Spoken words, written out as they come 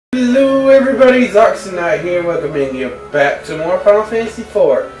Hello everybody, Zoxanite here, welcoming you back to more Final Fantasy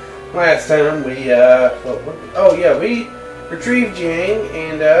IV. Last time we, we retrieved Yang,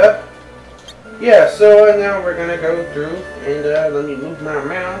 and, so now we're gonna go through, and, let me move my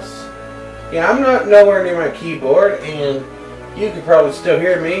mouse. Yeah, I'm not nowhere near my keyboard, and you can probably still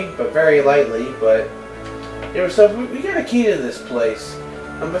hear me, but very lightly, but, so we got a key to this place.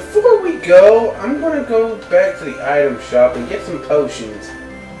 Before we go, I'm gonna go back to the item shop and get some potions.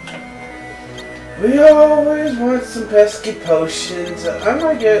 We always want some pesky potions. I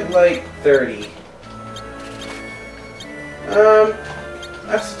might get like 30.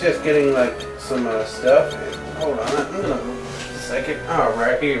 I suggest getting like some stuff. Hold on, I'm gonna move just a second.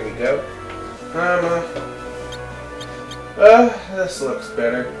 Alright, here we go. This looks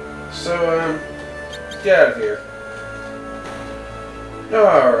better. So, get out of here.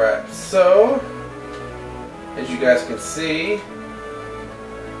 Alright, so, as you guys can see,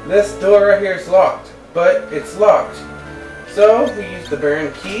 this door right here is locked, but it's locked. So we use the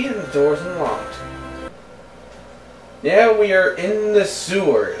Baron key and the door's unlocked. Now we are in the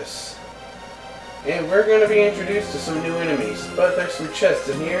sewers. And we're going to be introduced to some new enemies. But there's some chests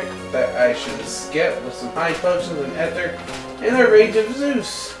in here that I should skip with some high potions and ether and a Rage of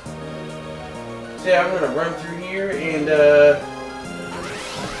Zeus. So yeah, I'm going to run through here and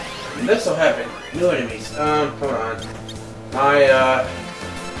this will happen. New enemies. Hold on.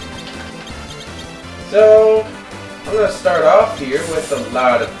 So, I'm going to start off here with a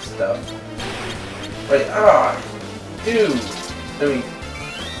lot of stuff. Wait, dude. I mean,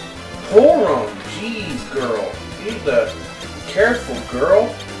 Porum. Jeez, girl. Be careful, girl.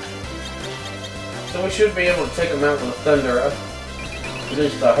 So we should be able to take them out with a Thunder. At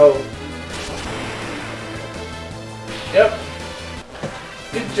least I hope. Yep.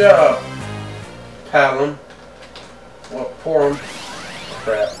 Good job, Palom. Or Porum.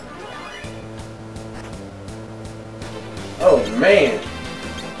 Crap. Oh man!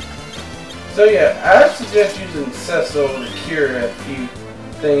 So yeah, I suggest using Cecil to cure if you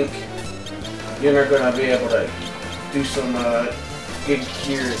think you're not gonna be able to do some good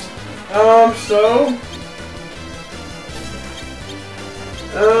cures.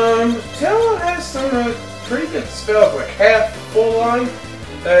 Tella has some pretty good spells, like half full line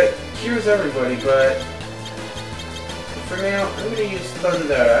that cures everybody, but for now I'm gonna use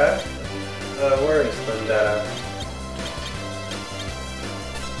Thunder. Where is Thunder?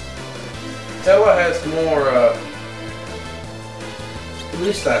 Tella has more, at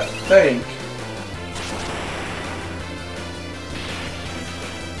least I think.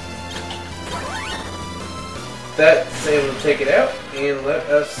 That's able to take it out and let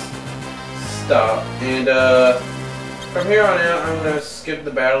us stop. And from here on out, I'm going to skip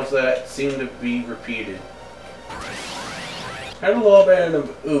the battles that seem to be repeated. Had a little bit of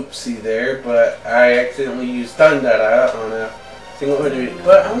an oopsie there, but I accidentally used Thunder on a single enemy.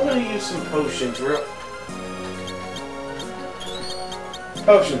 But I'm going to use some potions real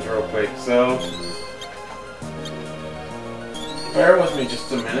quick, so bear with me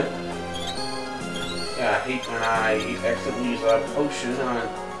just a minute. Yeah, I hate when I accidentally use a potion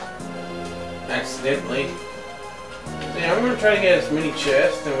accidentally. So yeah, I'm going to try to get as many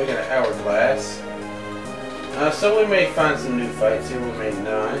chests, and we got an hourglass. So we may find some new fights here, we may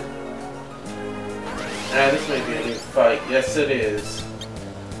not. This may be a new fight. Yes, it is.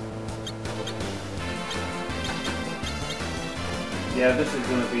 Yeah, this is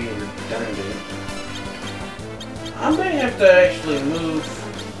going to be redundant. I may have to actually move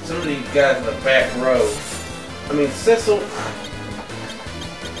some of these guys to the back row. I mean, Cecil...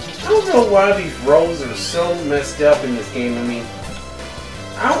 I don't know why these rows are so messed up in this game. I mean,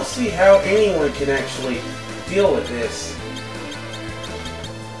 I don't see how anyone can actually deal with this.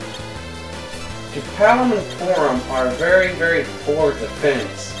 Because Palom and Porum are very, very poor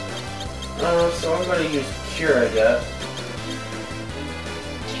defense. So I'm going to use Curaga.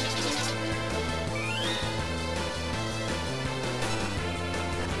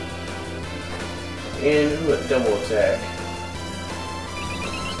 And a double attack.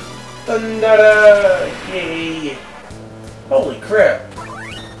 Thunder! Yay! Holy crap!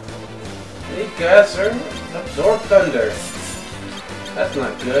 These guys are absorb thunder. That's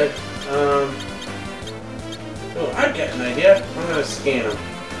not good. Oh, I got an idea. I'm gonna scan them.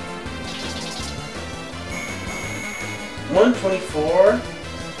 124.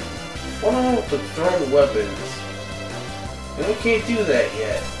 What on with the thrown weapons? And we can't do that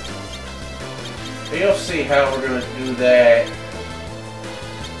yet. But you'll see how we're gonna do that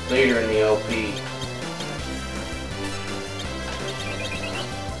later in the LP.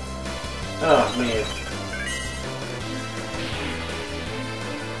 Oh man.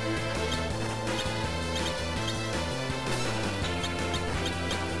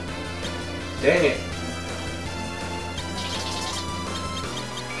 Dang it.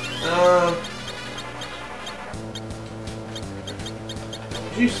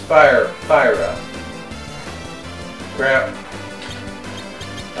 Use fire up. Crap.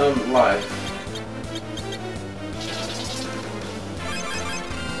 Life.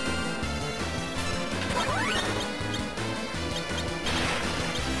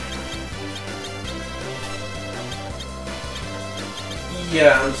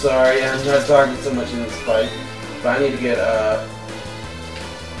 Yeah, I'm sorry, I'm not talking so much in this fight, but I need to get,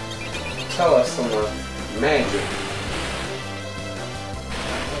 tell us some, magic.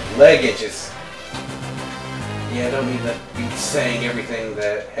 Leg itches. Yeah, I don't need to be saying everything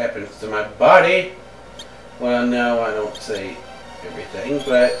that happens to my body. Well, no, I don't say everything,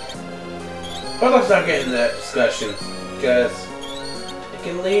 but let's not get into that discussion, because it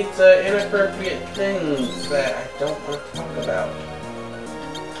can lead to inappropriate things that I don't want to talk about.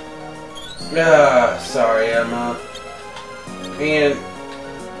 Sorry, and I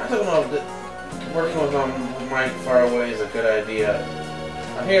don't know if working with my mic far away is a good idea.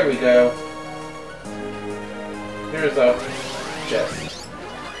 Here we go. Here's a chest.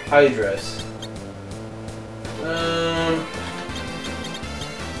 Hydras.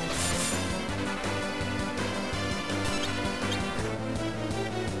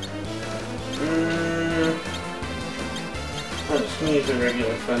 I'm just gonna use a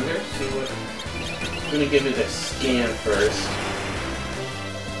regular thunder. See what. I'm gonna give it a scan first.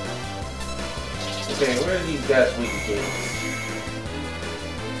 Okay, where are these guys weak against?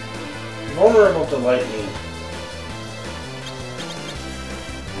 Vulnerable to lightning.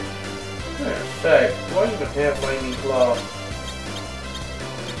 Matter of fact, do I even have lightning claw?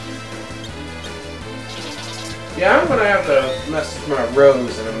 Yeah, I'm gonna have to mess with my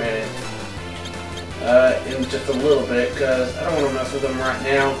rose in a minute. In just a little bit, because I don't want to mess with them right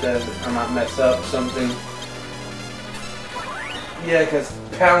now, because I might mess up something. Yeah, because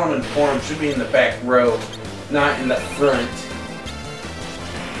Palom and Form should be in the back row, not in the front.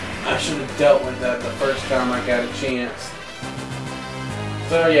 I should have dealt with that the first time I got a chance.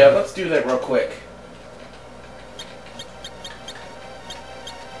 So yeah, let's do that real quick.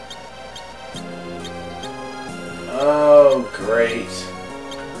 Oh, great.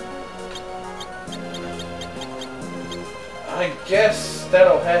 I guess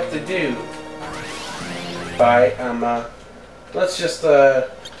that'll have to do. Bye. Let's just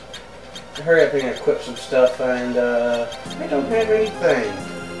hurry up and equip some stuff, and I don't have anything.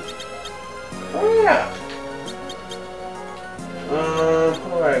 Crap. What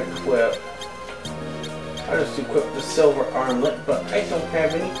do I equip? I just equipped the silver armlet, but I don't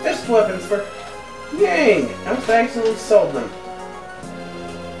have any fist weapons for. Yang! I must have accidentally sold them.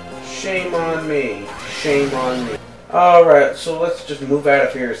 Shame on me. Shame on me. Alright, so let's just move out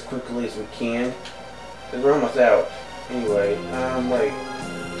of here as quickly as we can. Because we're almost out. Anyway, wait.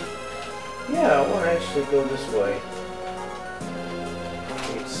 Yeah, I want to actually go this way.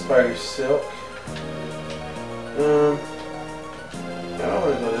 Get spider silk. I don't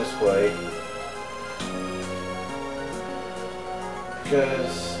want to go this way.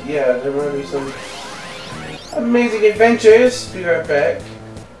 Because, yeah, there might be some amazing adventures. Be right back.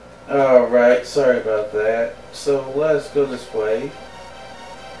 Alright, sorry about that. So let's go this way.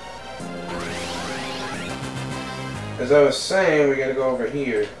 As I was saying, we gotta go over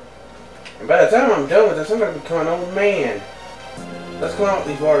here. And by the time I'm done with this, I'm gonna become an old man. Let's go out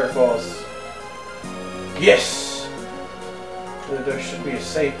with these waterfalls. Yes! There should be a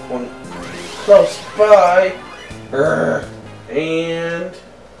save point close by. And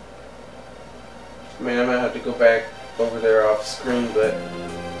man, I might have to go back over there off screen, but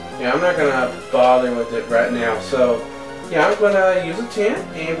yeah, I'm not gonna bother with it right now. So yeah, I'm gonna use a tent,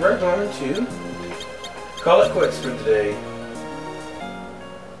 and we're going to call it quits for today.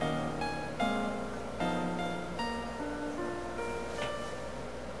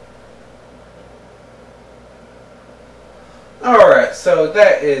 Alright, so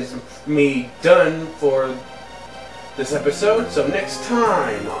that is me done for this episode. So next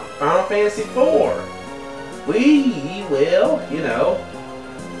time on Final Fantasy IV, we will, you know,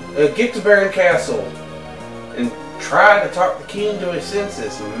 get to Baron Castle and try to talk the king to his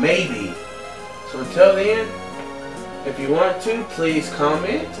senses, maybe. So until then, if you want to, please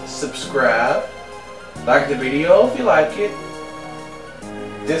comment, subscribe, like the video if you like it,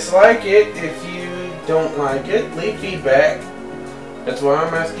 dislike it if you don't like it, leave feedback. That's why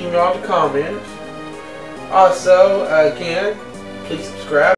I'm asking y'all to comment. Also, again, please subscribe.